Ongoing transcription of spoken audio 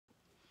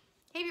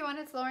Hey everyone,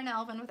 it's Lauren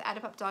Alvin with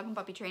Add-A-Pup Dog and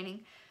Puppy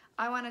Training.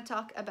 I want to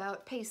talk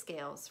about pay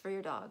scales for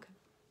your dog.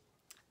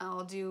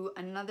 I'll do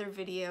another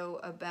video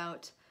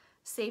about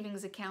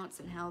savings accounts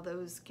and how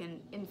those can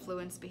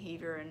influence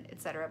behavior and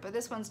etc. But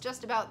this one's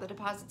just about the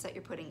deposits that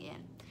you're putting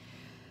in.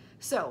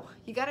 So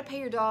you got to pay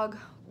your dog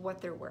what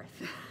they're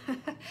worth.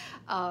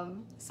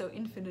 So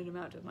infinite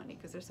amount of money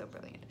because they're so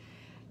brilliant.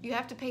 You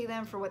have to pay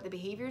them for what the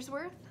behavior's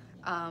worth.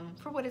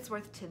 For what it's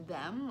worth to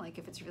them, like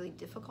if it's really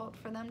difficult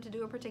for them to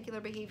do a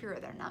particular behavior or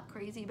they're not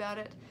crazy about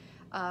it,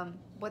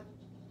 what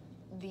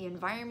the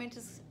environment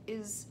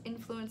is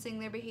influencing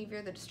their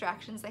behavior, the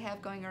distractions they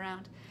have going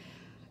around.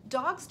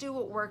 Dogs do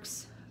what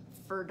works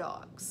for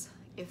dogs.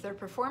 If they're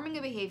performing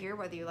a behavior,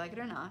 whether you like it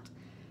or not,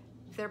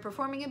 if they're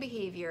performing a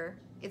behavior,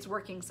 it's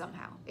working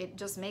somehow. It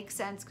just makes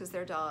sense because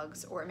they're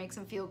dogs, or it makes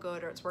them feel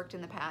good, or it's worked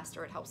in the past,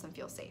 or it helps them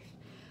feel safe.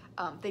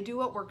 They do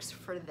what works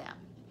for them.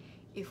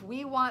 If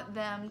we want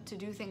them to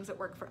do things that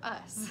work for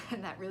us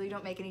and that really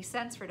don't make any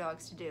sense for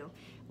dogs to do,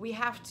 we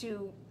have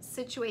to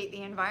situate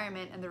the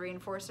environment and the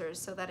reinforcers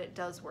so that it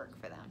does work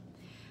for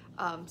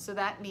them. So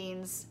that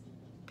means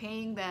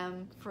paying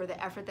them for the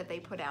effort that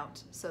they put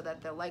out so that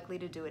they're likely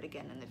to do it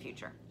again in the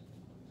future.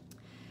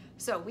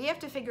 So we have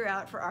to figure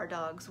out for our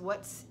dogs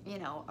what's,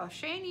 a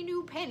shiny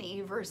new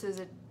penny versus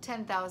a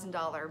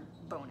 $10,000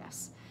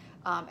 bonus.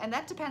 And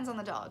that depends on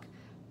the dog.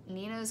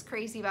 Nina's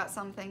crazy about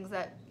some things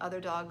that other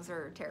dogs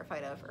are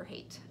terrified of or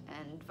hate,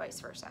 and vice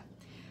versa.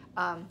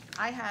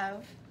 I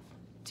have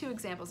two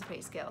examples of pay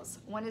scales.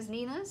 One is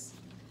Nina's,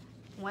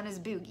 one is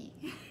Boogie.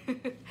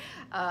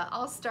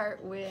 I'll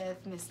start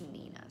with Miss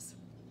Nina's.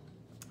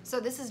 So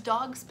this is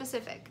dog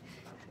specific.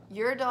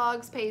 Your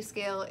dog's pay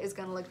scale is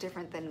going to look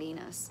different than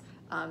Nina's.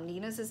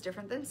 Nina's is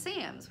different than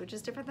Sam's, which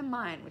is different than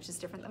mine, which is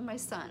different than my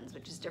son's,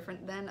 which is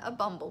different than a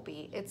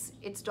bumblebee.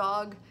 It's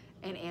dog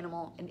and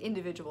animal and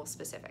individual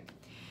specific.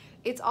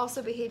 It's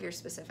also behavior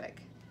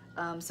specific.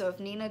 So if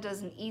Nina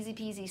does an easy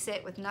peasy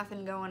sit with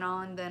nothing going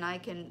on, then I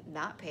can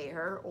not pay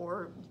her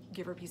or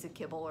give her a piece of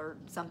kibble or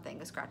something,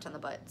 a scratch on the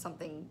butt,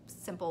 something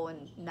simple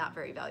and not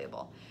very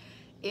valuable.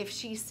 If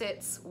she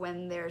sits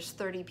when there's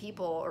 30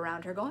 people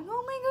around her going,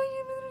 oh my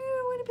God,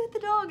 I want to pet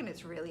the dog, and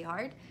it's really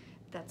hard,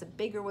 that's a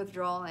bigger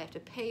withdrawal and I have to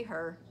pay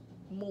her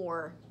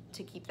more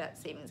to keep that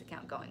savings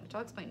account going, which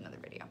I'll explain in another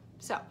video.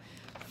 So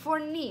for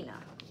Nina,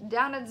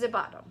 down at the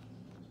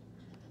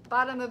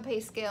bottom of the pay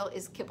scale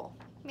is kibble,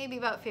 maybe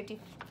about 50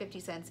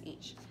 cents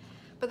each.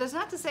 But that's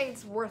not to say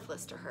it's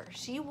worthless to her.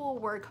 She will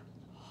work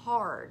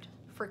hard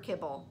for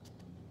kibble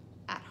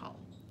at home.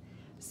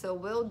 So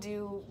we'll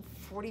do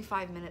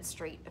 45 minutes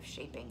straight of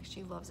shaping.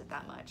 She loves it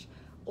that much.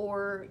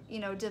 Or,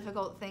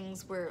 difficult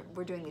things where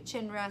we're doing the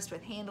chin rest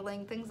with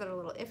handling, things that are a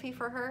little iffy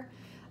for her.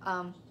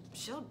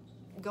 She'll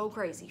go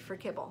crazy for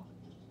kibble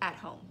at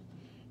home.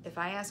 If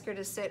I ask her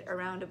to sit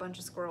around a bunch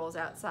of squirrels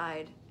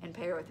outside and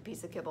pay her with a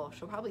piece of kibble,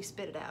 she'll probably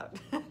spit it out.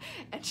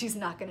 And she's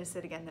not gonna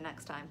sit again the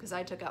next time because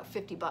I took out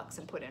 50 bucks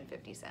and put in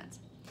 50 cents.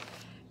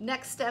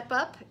 Next step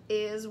up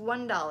is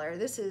 $1.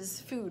 This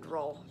is food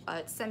roll.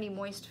 It's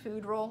semi-moist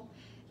food roll.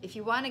 If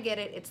you wanna get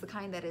it, it's the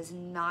kind that is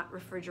not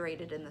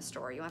refrigerated in the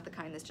store. You want the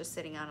kind that's just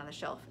sitting out on the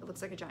shelf. It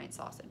looks like a giant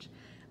sausage.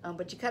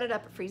 But you cut it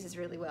up, it freezes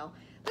really well.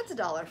 That's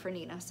 $1 for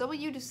Nina. So we'll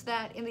use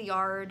that in the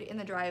yard, in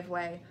the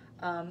driveway.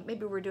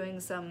 Maybe we're doing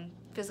some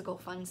physical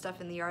fun stuff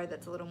in the yard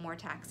that's a little more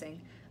taxing.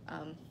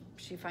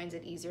 She finds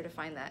it easier to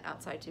find that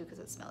outside too because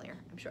it's smellier,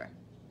 I'm sure.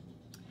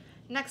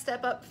 Next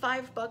step up,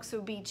 $5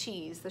 would be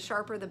cheese. The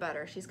sharper the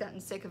better. She's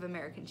gotten sick of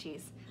American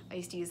cheese. I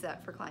used to use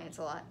that for clients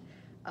a lot.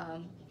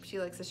 She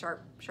likes the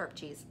sharp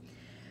cheese.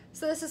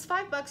 So this is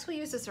 $5. We'll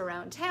use this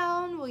around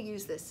town. We'll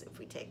use this if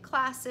we take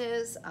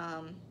classes.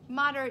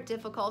 Moderate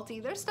difficulty.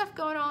 There's stuff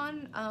going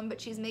on,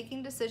 but she's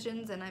making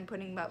decisions and I'm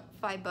putting about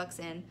 $5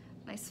 in.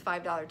 Nice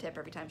 $5 tip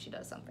every time she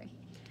does something.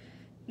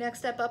 Next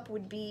step up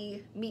would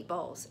be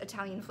meatballs,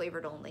 Italian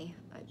flavored only.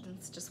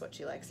 That's just what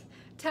she likes.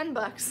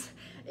 $10.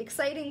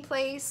 Exciting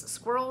place,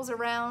 squirrels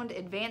around,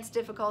 advanced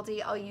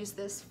difficulty. I'll use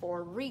this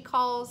for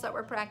recalls that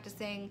we're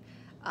practicing.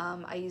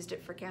 I used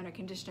it for counter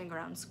conditioning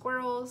around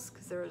squirrels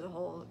because there was a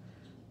whole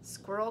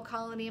squirrel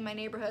colony in my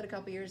neighborhood a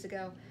couple years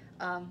ago.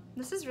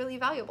 This is really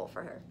valuable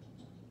for her.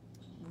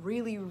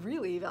 Really,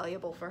 really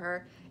valuable for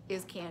her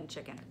is canned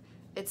chicken.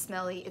 It's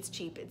smelly, it's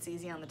cheap, it's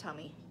easy on the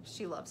tummy.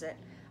 She loves it.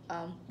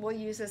 We'll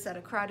use this at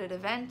a crowded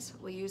event.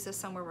 We'll use this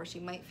somewhere where she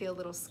might feel a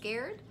little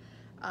scared.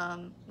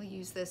 We'll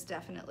use this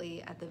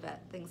definitely at the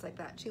vet, things like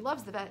that. She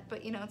loves the vet,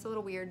 but it's a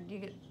little weird. You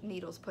get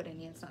needles put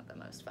in you, it's not the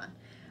most fun.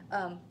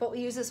 But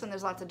we use this when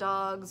there's lots of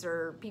dogs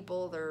or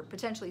people or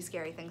potentially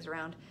scary things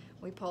around.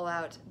 We pull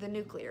out the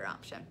nuclear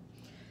option.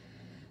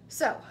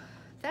 So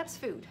that's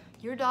food.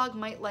 Your dog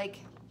might like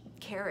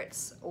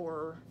carrots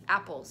or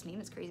apples.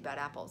 Nina's crazy about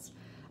apples.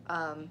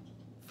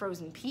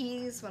 Frozen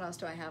peas. What else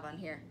do I have on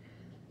here?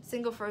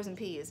 Single frozen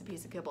pea is a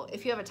piece of kibble.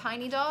 If you have a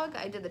tiny dog,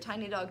 I did the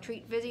tiny dog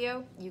treat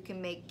video. You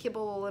can make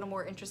kibble a little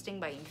more interesting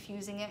by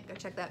infusing it. Go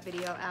check that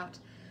video out.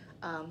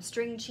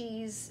 String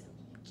cheese,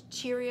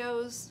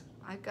 Cheerios.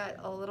 I've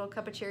got a little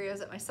cup of Cheerios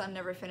that my son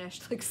never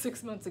finished like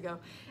 6 months ago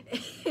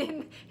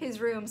in his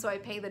room, so I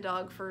pay the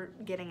dog for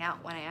getting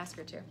out when I ask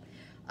her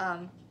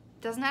to.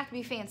 Doesn't have to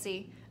be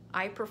fancy.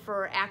 I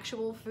prefer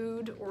actual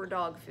food or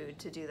dog food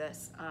to do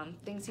this.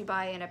 Things you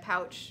buy in a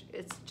pouch,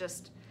 it's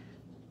just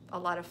a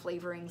lot of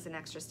flavorings and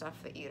extra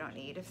stuff that you don't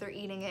need. If they're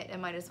eating it, it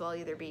might as well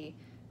either be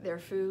their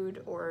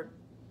food or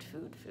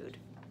food.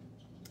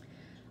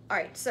 All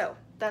right, so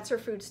that's her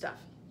food stuff.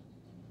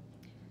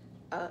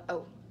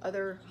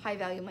 Other high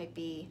value might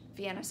be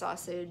Vienna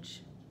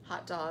sausage,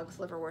 hot dogs,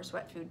 liverwurst,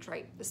 wet food,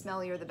 tripe. The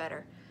smellier, the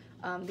better.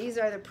 These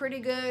are the pretty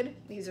good,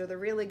 these are the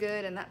really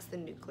good, and that's the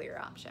nuclear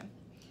option.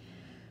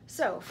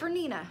 So for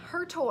Nina,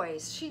 her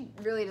toys, she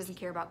really doesn't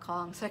care about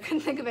Kong, so I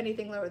couldn't think of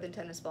anything lower than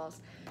tennis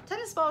balls.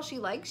 Tennis balls she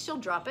likes, she'll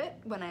drop it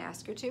when I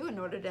ask her to in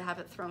order to have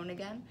it thrown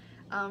again.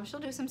 She'll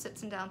do some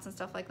sits and downs and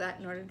stuff like that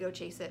in order to go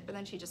chase it, but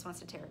then she just wants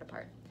to tear it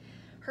apart.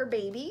 Her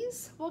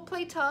babies, we'll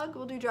play tug,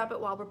 we'll do drop it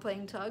while we're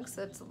playing tug,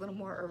 so that's a little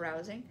more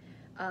arousing.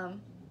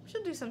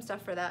 She'll do some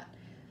stuff for that.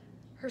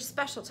 Her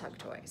special tug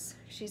toys,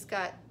 she's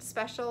got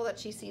special that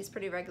she sees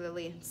pretty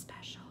regularly and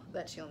special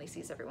that she only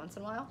sees every once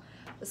in a while.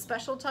 The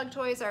special tug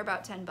toys are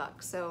about 10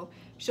 bucks, so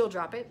she'll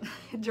drop it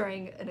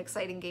during an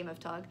exciting game of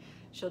tug.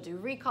 She'll do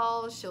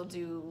recalls, she'll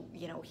do,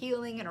 you know,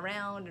 healing and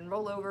around and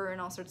roll over and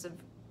all sorts of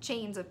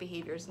chains of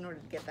behaviors in order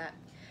to get that.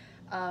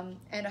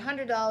 And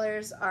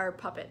 $100 are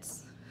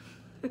puppets.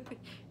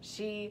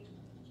 She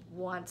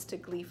wants to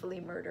gleefully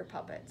murder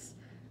puppets.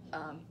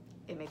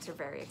 It makes her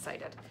very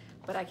excited.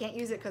 But I can't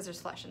use it because there's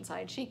flesh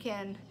inside. She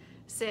can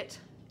sit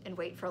and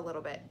wait for a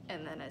little bit,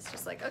 and then it's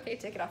just like, okay,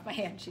 take it off my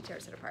hand. She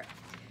tears it apart.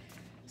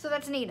 So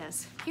that's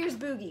Nina's. Here's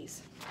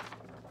Boogie's.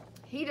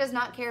 He does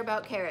not care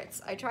about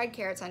carrots. I tried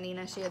carrots on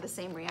Nina. She had the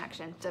same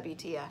reaction.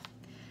 WTF.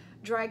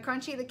 Dry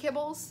Crunchy, the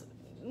kibbles,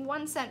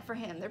 1 cent for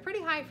him. They're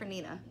pretty high for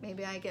Nina.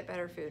 Maybe I get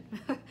better food.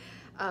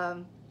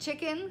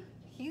 Chicken,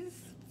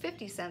 he's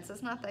 50 cents.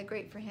 That's not that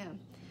great for him.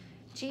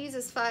 Cheese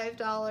is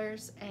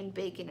 $5 and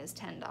bacon is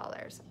 $10.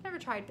 I've never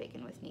tried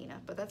bacon with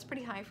Nina, but that's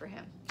pretty high for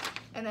him.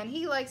 And then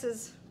he likes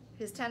his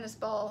tennis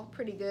ball,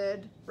 pretty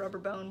good, rubber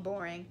bone,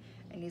 boring,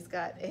 and he's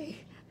got a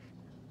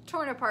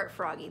torn apart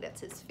Froggy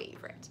that's his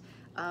favorite.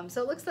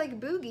 So it looks like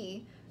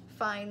Boogie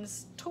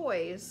finds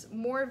toys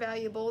more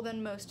valuable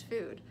than most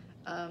food.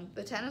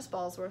 The tennis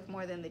ball's worth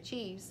more than the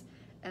cheese,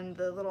 and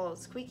the little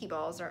squeaky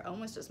balls are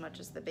almost as much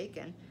as the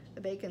bacon.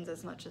 The bacon's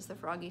as much as the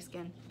Froggy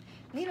skin.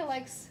 Nina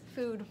likes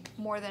food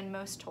more than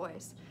most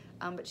toys,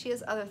 but she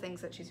has other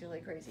things that she's really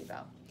crazy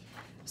about.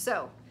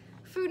 So,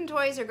 food and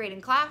toys are great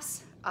in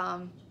class.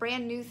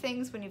 Brand new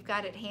things, when you've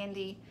got it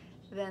handy,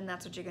 then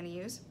that's what you're gonna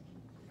use.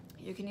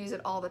 You can use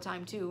it all the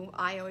time too.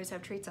 I always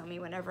have treats on me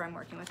whenever I'm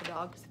working with a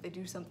dog, because if they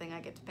do something, I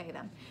get to pay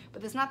them.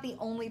 But that's not the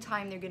only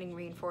time they're getting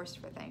reinforced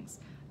for things.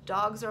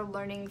 Dogs are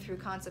learning through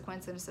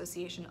consequence and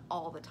association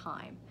all the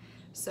time.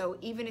 So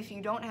even if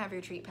you don't have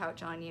your treat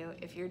pouch on you,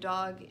 if your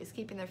dog is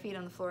keeping their feet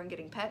on the floor and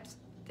getting pet,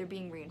 they're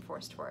being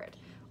reinforced for it.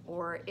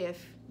 Or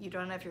if you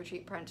don't have your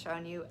treat pouch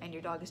on you and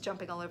your dog is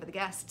jumping all over the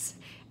guests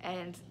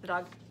and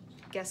the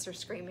guests are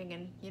screaming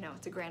and, you know,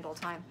 it's a grand old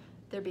time,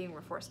 they're being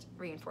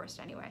reinforced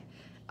anyway.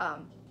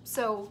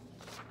 So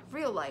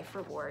real life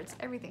rewards,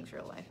 everything's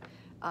real life.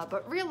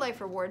 But real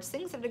life rewards,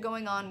 things that are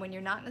going on when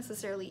you're not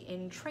necessarily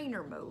in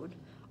trainer mode,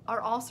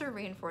 are also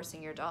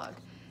reinforcing your dog.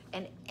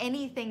 And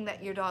anything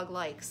that your dog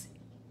likes,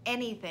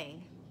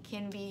 anything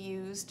can be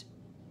used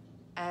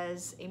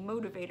as a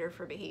motivator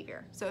for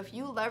behavior. So if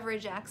you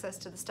leverage access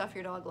to the stuff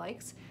your dog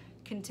likes,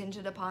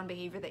 contingent upon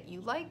behavior that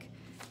you like,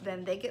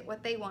 then they get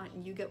what they want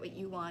and you get what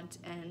you want,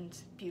 and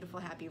beautiful,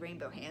 happy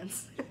rainbow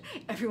hands.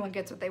 Everyone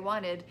gets what they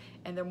wanted,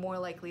 and they're more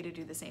likely to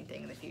do the same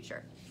thing in the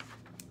future.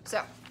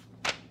 So,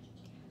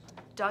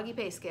 doggy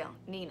pay scale,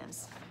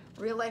 Nina's.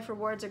 Real life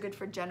rewards are good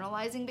for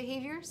generalizing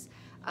behaviors.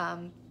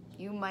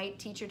 You might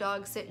teach your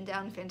dog sitting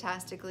down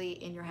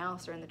fantastically in your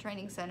house or in the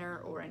training center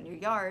or in your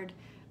yard,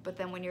 but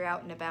then when you're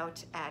out and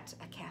about at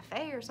a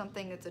cafe or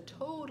something, it's a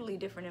totally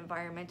different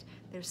environment.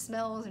 There's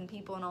smells and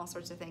people and all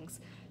sorts of things.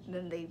 And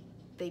then they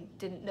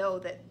didn't know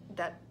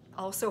that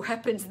also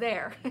happens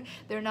there.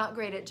 They're not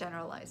great at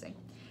generalizing.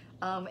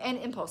 And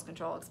impulse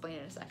control, I'll explain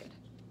in a second.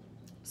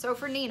 So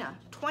for Nina,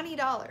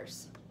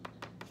 $20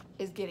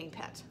 is getting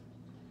pet.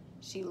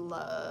 She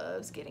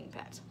loves getting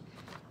pet.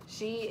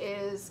 She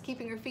is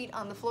keeping her feet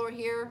on the floor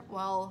here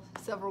while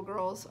several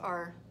girls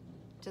are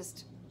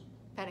just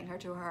petting her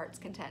to her heart's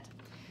content.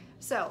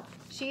 So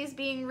she's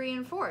being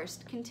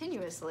reinforced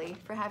continuously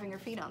for having her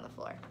feet on the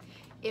floor.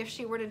 If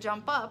she were to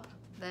jump up,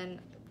 then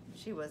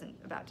she wasn't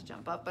about to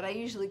jump up, but I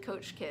usually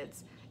coach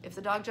kids. If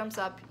the dog jumps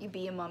up, you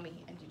be a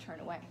mummy and you turn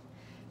away.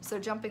 So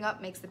jumping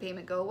up makes the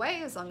payment go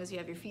away. As long as you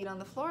have your feet on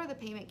the floor, the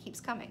payment keeps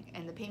coming.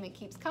 And the payment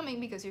keeps coming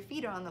because your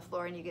feet are on the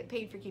floor and you get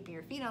paid for keeping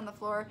your feet on the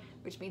floor,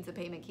 which means the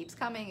payment keeps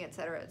coming, et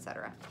cetera, et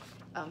cetera.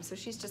 So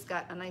she's just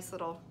got a nice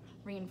little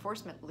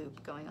reinforcement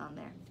loop going on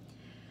there.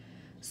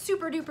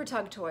 Super duper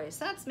tug toys,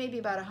 that's maybe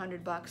about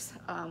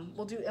 $100.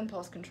 We'll do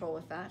impulse control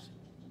with that.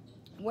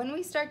 When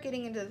we start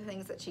getting into the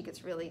things that she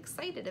gets really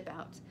excited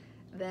about,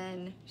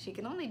 then she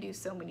can only do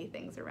so many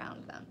things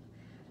around them.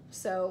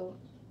 So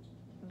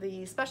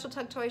the special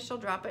tug toy, she'll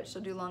drop it,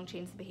 she'll do long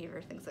chains of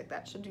behavior, things like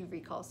that. She'll do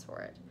recalls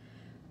for it.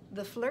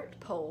 The flirt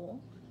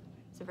pole,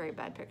 it's a very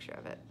bad picture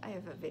of it. I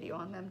have a video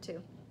on them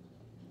too.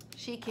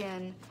 She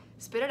can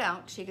spit it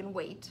out, she can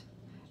wait.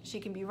 She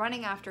can be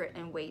running after it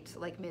and wait,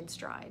 like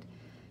mid-stride.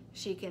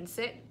 She can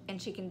sit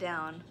and she can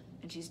down,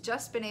 and she's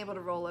just been able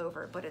to roll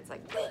over, but it's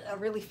like a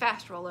really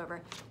fast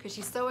rollover because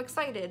she's so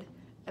excited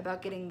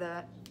about getting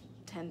the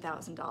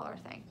 $10,000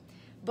 thing.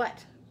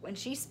 But when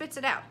she spits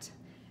it out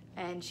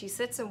and she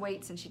sits and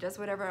waits and she does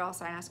whatever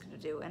else I ask her to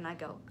do and I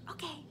go,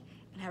 okay,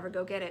 and have her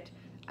go get it,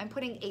 I'm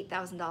putting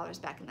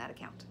 $8,000 back in that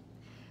account.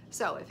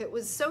 So if it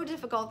was so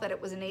difficult that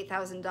it was an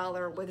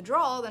 $8,000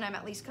 withdrawal, then I'm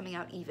at least coming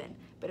out even.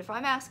 But if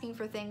I'm asking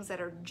for things that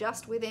are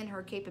just within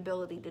her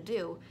capability to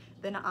do,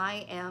 then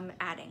I am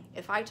adding.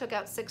 If I took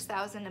out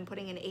 $6,000 and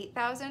putting in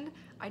 $8,000,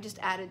 I just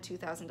added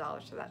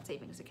 $2,000 to that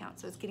savings account.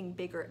 So it's getting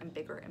bigger and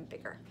bigger and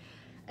bigger.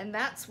 And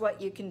that's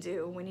what you can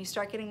do when you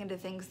start getting into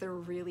things they're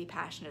really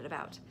passionate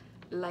about,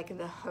 like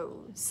the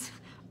hose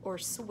or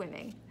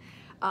swimming.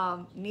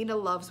 Nina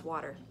loves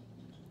water.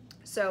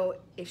 So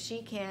if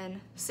she can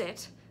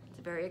sit, it's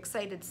a very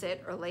excited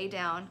sit, or lay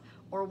down,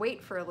 or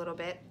wait for a little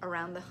bit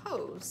around the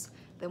hose,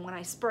 then when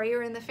I spray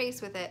her in the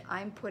face with it,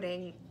 I'm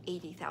putting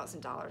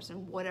 $80,000 in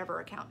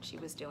whatever account she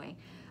was doing.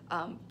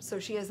 So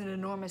she has an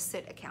enormous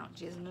sit account,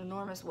 she has an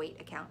enormous weight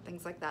account,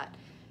 things like that.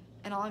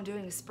 And all I'm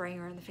doing is spraying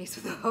her in the face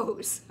with a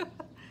hose.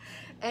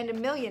 And $1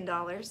 million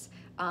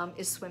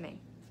is swimming.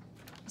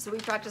 So we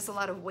practice a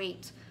lot of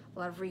weight, a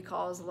lot of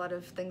recalls, a lot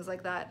of things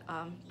like that,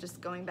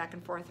 just going back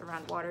and forth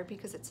around water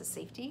because it's a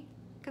safety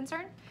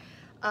concern.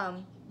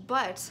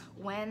 But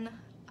when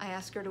I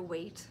ask her to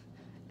wait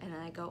and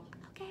then I go,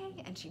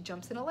 okay, and she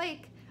jumps in a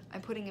lake,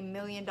 I'm putting $1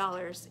 million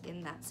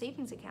in that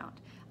savings account.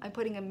 I'm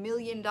putting $1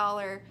 million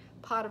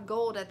pot of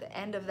gold at the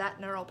end of that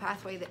neural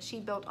pathway that she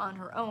built on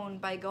her own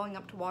by going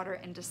up to water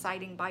and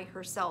deciding by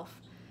herself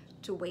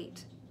to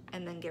wait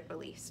and then get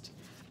released.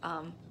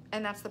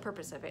 And that's the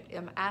purpose of it.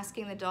 I'm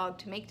asking the dog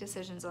to make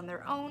decisions on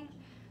their own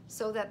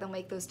so that they'll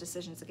make those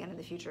decisions again in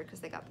the future because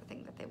they got the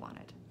thing that they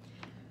wanted.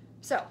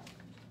 So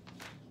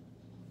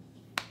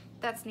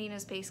that's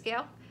Nina's pay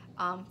scale.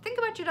 Think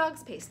about your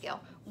dog's pay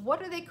scale.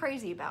 What are they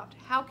crazy about?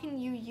 How can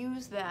you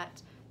use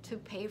that to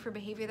pay for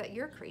behavior that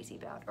you're crazy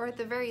about? Or at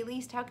the very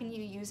least, how can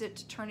you use it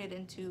to turn it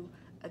into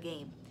a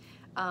game?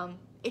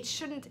 It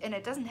shouldn't, and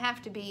it doesn't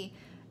have to be,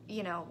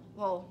 you know,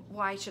 well,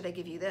 why should I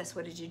give you this?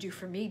 What did you do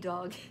for me,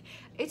 dog?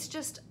 It's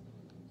just,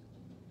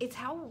 it's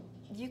how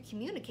you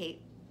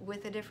communicate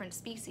with a different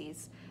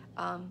species.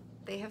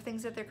 They have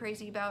things that they're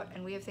crazy about,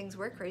 and we have things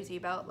we're crazy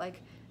about,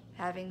 like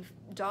having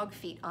dog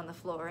feet on the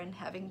floor and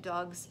having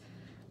dogs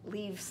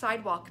leave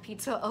sidewalk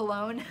pizza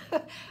alone.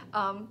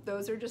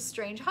 Those are just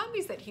strange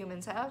hobbies that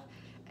humans have,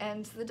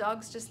 and the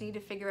dogs just need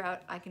to figure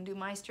out, I can do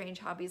my strange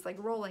hobbies like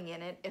rolling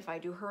in it if I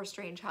do her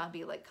strange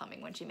hobby like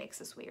coming when she makes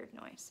this weird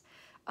noise.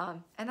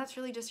 And that's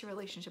really just your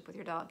relationship with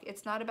your dog.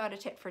 It's not about a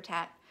tit for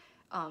tat.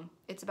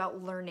 It's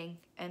about learning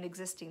and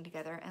existing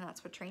together, and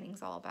that's what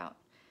training's all about.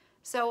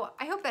 So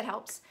I hope that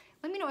helps.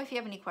 Let me know if you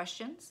have any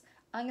questions.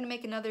 I'm gonna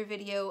make another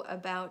video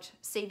about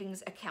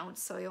savings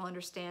accounts so you'll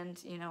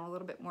understand, you know, a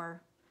little bit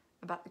more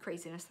about the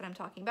craziness that I'm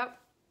talking about.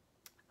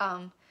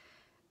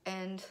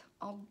 And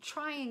I'll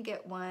try and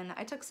get one.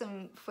 I took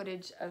some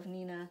footage of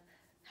Nina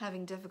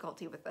having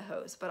difficulty with the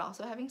hose, but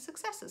also having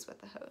successes with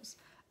the hose.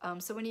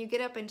 So when you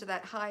get up into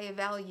that high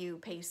value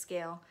pay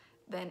scale,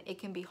 then it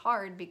can be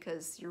hard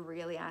because you're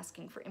really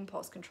asking for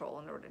impulse control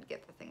in order to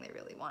get the thing they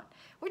really want,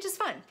 which is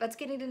fun. That's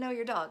getting to know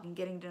your dog and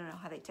getting to know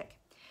how they tick,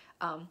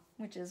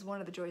 which is one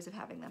of the joys of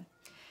having them.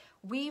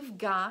 We've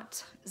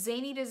got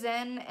Zany to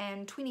Zen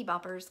and Tweenie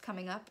Boppers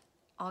coming up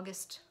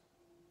August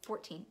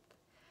 14th.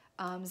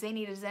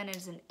 Zany to Zen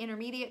is an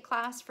intermediate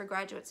class for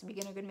graduates and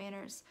beginner good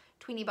manners.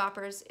 Tweenie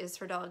Boppers is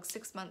for dogs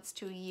 6 months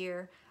to a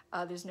year.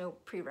 There's no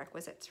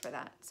prerequisites for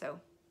that, so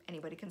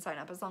anybody can sign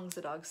up as long as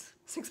the dog's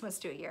 6 months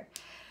to a year.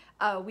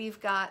 We've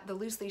got the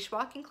loose leash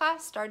walking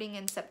class starting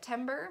in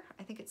September.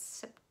 I think it's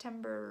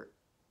September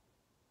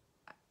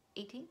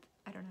 18th.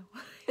 I don't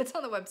know. It's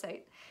on the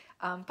website.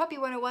 Puppy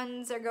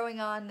 101s are going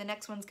on. The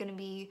next one's going to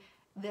be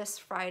this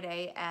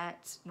Friday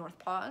at North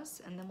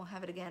Paws, and then we'll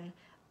have it again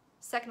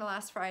second to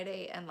last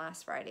Friday and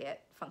last Friday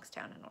at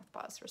Funkstown and North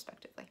Paws,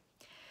 respectively.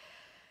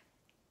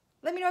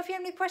 Let me know if you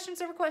have any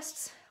questions or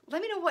requests.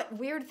 Let me know what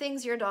weird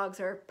things your dogs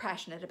are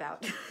passionate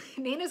about.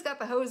 Nina's got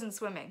the hose and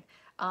swimming.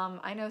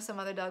 I know some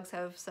other dogs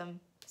have some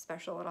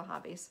special little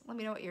hobbies. Let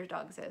me know what your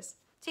dog's is.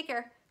 Take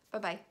care.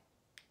 Bye-bye.